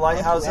mark for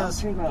lighthouses?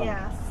 Elgin Road.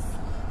 Yes.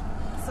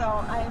 So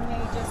I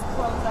may just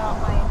close out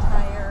my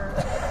entire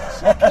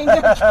checking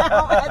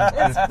account at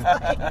this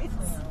place.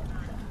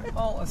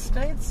 Oh,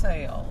 estate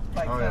sale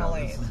by Oh yeah,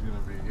 Colleen. this is gonna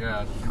be.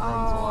 Yeah, she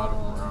runs a lot of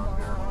them around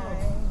here.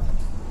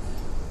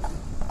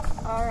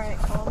 All right,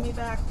 call me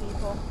back,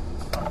 people.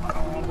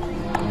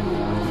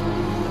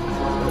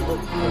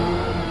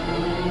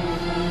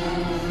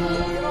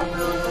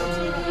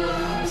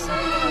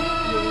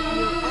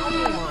 Your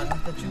other one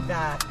that you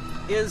got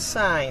is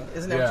signed,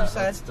 isn't that what you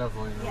said? That's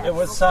definitely. Yeah. It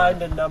was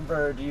signed and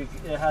numbered. It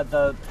had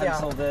the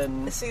penciled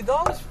in. See,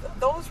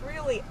 those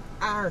really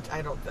aren't,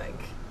 I don't think.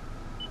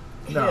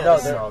 No,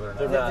 his. they're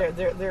not.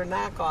 They're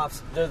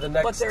knockoffs. They're the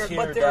next but tier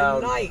they're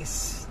down.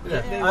 nice.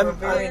 Yeah. They were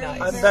very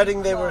nice. I'm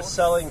betting they were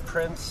selling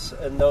prints,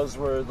 and those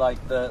were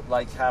like the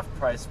half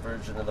price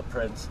version of the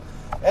prints.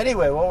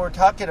 Anyway, what we're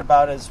talking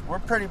about is we're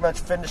pretty much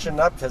finishing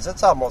up because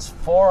it's almost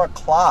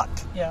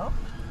 4:00. Yeah.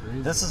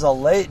 This is a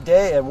late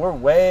day, and we're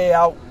way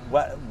out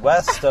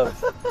west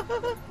of.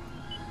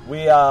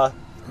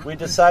 We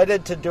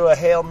decided to do a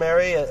Hail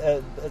Mary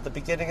at the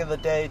beginning of the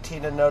day.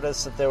 Tina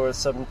noticed that there was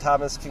some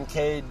Thomas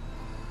Kincaid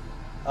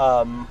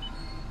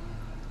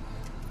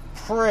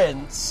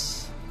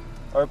prints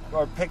or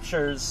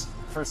pictures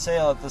for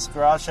sale at this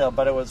garage sale,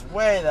 but it was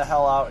way the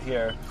hell out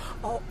here.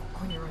 Oh,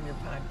 you're on your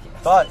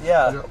podcast. But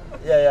yeah.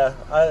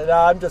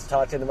 I'm just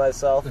talking to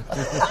myself.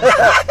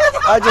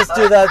 I just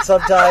do that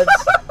sometimes.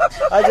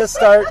 I just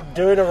start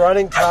doing a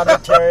running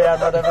commentary on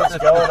whatever's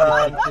going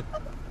on.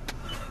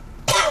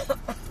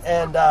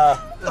 And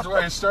That's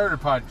why I started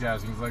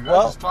podcasting. It's like,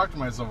 I just talk to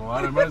myself a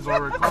lot. I might as well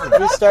record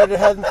we it. started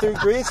heading through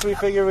Greece. We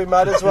figured we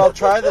might as well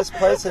try this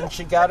place, and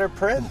she got her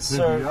prints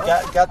or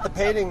got the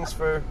paintings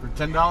for For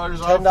 $10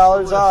 off.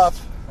 $10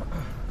 off.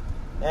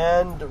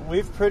 And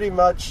we've pretty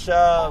much Make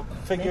a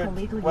figured,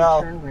 legal well,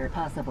 U-turn where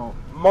possible.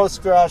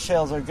 most garage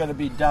sales are going to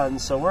be done,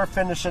 so we're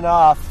finishing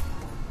off.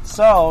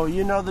 So,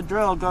 you know the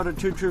drill. Go to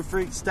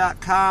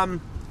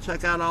twotruefreaks.com.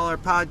 Check out all our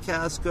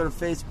podcasts. Go to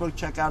Facebook.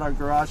 Check out our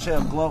garage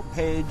sale Gloat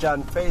page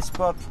on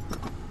Facebook.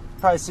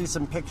 probably see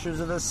some pictures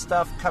of this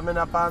stuff coming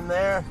up on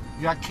there.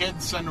 You got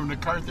kids, send them to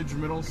Carthage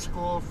Middle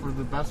School for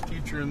the best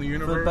teacher in the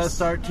universe. For the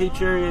best art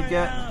teacher, you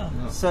get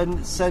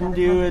send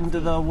you into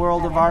the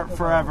world of art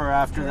forever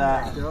after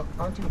that. Yep.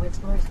 Onto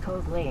Whistler's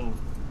Cove Lane.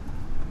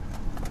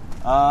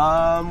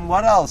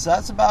 What else?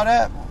 That's about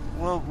it.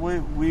 Well,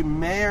 we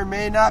may or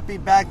may not be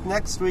back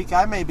next week.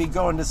 I may be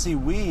going to see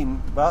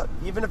Ween, but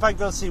even if I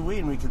go see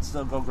Ween, we could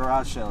still go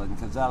garage sailing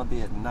because that'll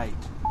be at night.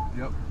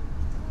 Yep.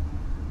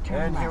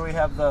 And here we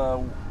have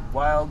the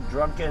wild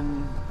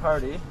drunken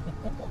party.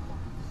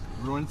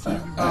 Everyone say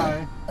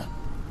goodbye.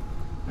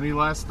 Any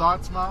last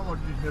thoughts, Mom?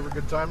 Did you have a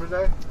good time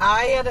today?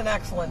 I had an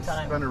excellent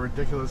time. Spent a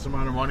ridiculous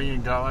amount of money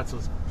and got lots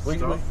of We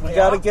stuff.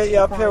 got to get you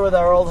up here with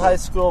our old high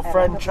school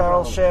friend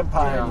Charles Yeah,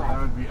 Champagne.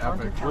 that would be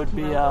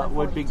epic.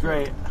 Would be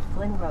great.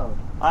 Flynn Road.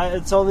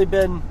 It's only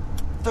been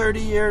 30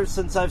 years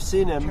since I've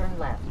seen him. Turn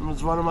left. He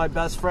was one of my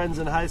best friends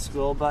in high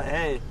school, but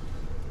hey.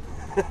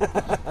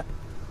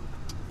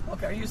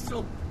 Okay, are you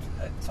still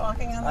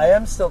talking on that? I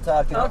am still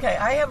talking. Okay,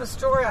 I have a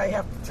story I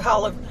have to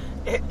tell.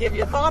 If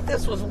you thought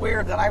this was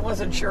weird, that I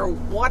wasn't sure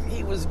what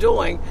he was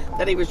doing,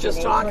 that he was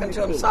just talking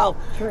to himself.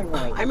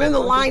 I'm in the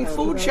line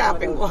food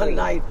shopping one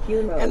night,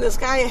 and this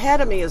guy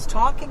ahead of me is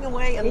talking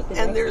away, and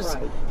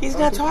he's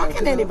not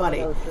talking to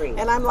anybody.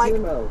 And I'm like,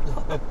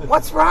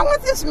 what's wrong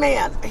with this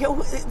man?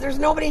 There's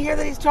nobody here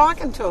that he's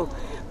talking to.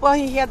 Well,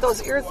 he had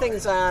those ear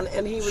things on,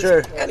 and he was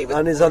Sure, and he was,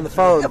 and he's on the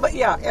phone. But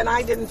yeah, and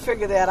I didn't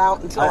figure that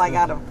out until I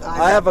got him.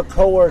 I have a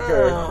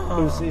coworker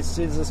he's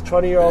this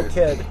 20-year-old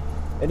kid,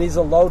 and he's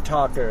a low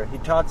talker. He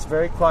talks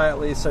very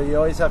quietly, so you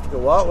always have to go,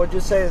 what would you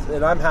say?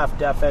 And I'm half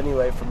deaf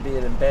anyway from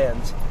being in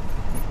bands.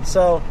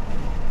 So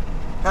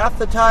half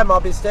the time I'll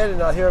be standing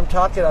and I'll hear him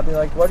talking. I'll be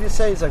like, what do you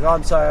say? He's like, oh,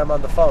 I'm sorry, I'm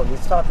on the phone.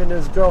 He's talking to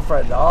his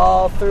girlfriend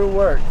all through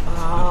work.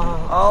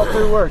 All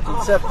through work,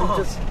 except he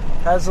just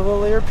has the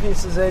little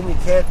earpieces in. You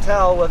can't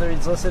tell whether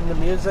he's listening to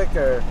music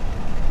or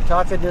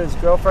talking to his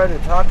girlfriend or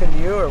talking to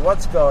you or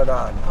what's going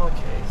on. Oh,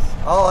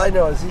 jeez. All I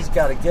know is he's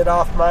got to get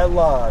off my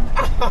lawn.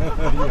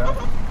 Yeah.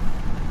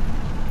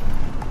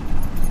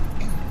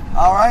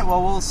 All right,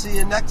 well, we'll see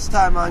you next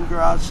time on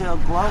Garage Sale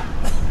Gloat.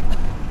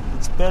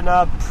 It's been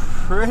a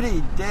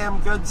pretty damn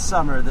good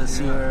summer this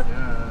year.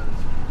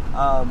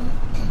 Yeah.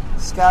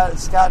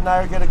 Scott and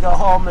I are going to go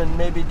home and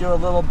maybe do a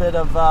little bit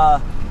of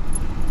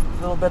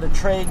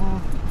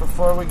trading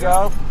before we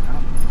go.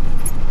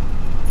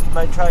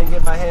 Might try and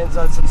get my hands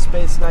on some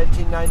Space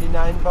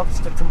 1999 books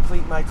to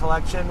complete my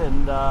collection,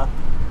 and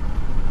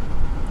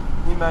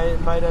we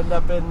might end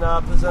up in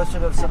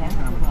possession of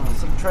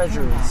some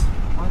treasuries.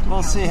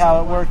 We'll see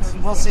how it works.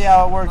 We'll see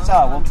how it works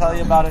out. We'll tell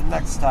you about it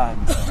next time,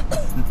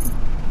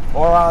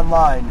 or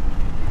online,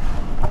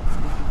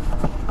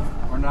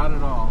 Or not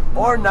at all.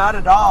 or not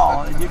at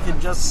all, and you can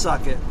just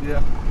suck it.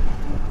 Yeah.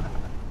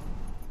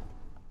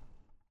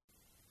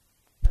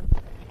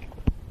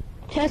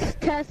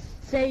 Test,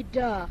 say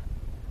duh.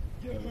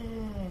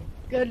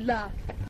 Good luck.